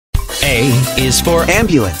A is for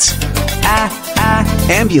ambulance.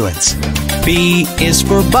 Ambulance. B is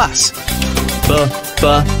for bus.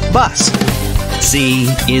 Bus. C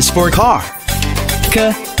is for car.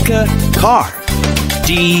 Car.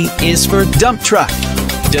 D is for dump truck.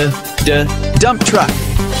 Dump truck.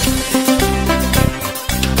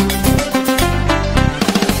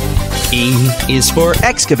 E is for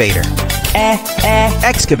excavator.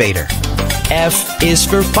 Excavator. F is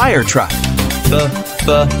for fire truck.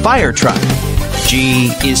 Fire truck.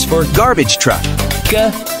 G is for garbage truck.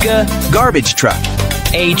 Garbage truck.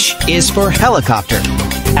 H is for helicopter.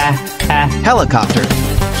 Helicopter.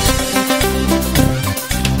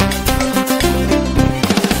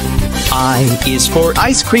 I is for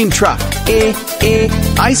ice cream truck.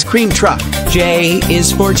 Ice cream truck. J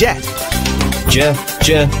is for jet.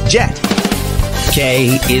 Jet.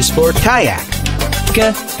 K is for kayak.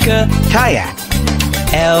 Kayak.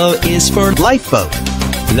 L is for lifeboat.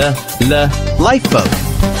 Lifeboat.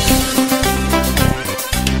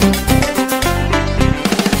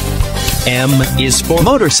 M is for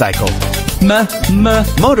motorcycle.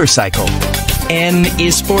 Motorcycle. N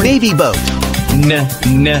is for navy boat.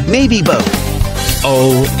 Navy boat.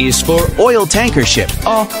 O is for oil tanker ship.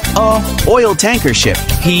 Oil tanker ship.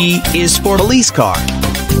 P is for police car.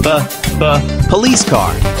 Police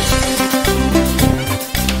car.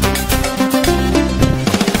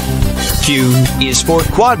 Q is for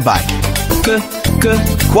quad bike.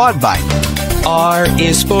 Quad bike. R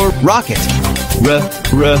is for rocket.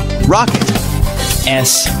 Rocket.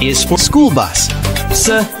 S is for school bus.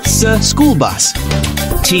 School bus.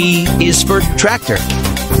 T is for tractor.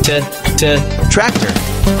 Tractor.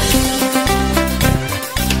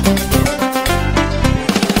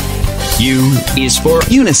 U is for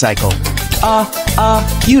unicycle.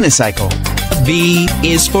 Unicycle. V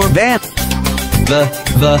is for van.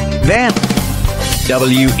 The van.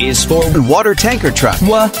 W is for water tanker truck.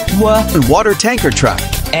 Water tanker truck.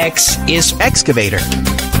 X is excavator.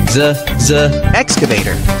 The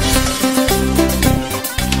excavator.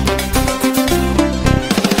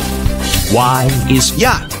 Y is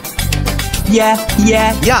yacht.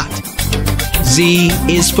 Yacht. Z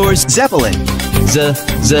is for zeppelin. The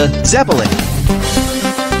zeppelin.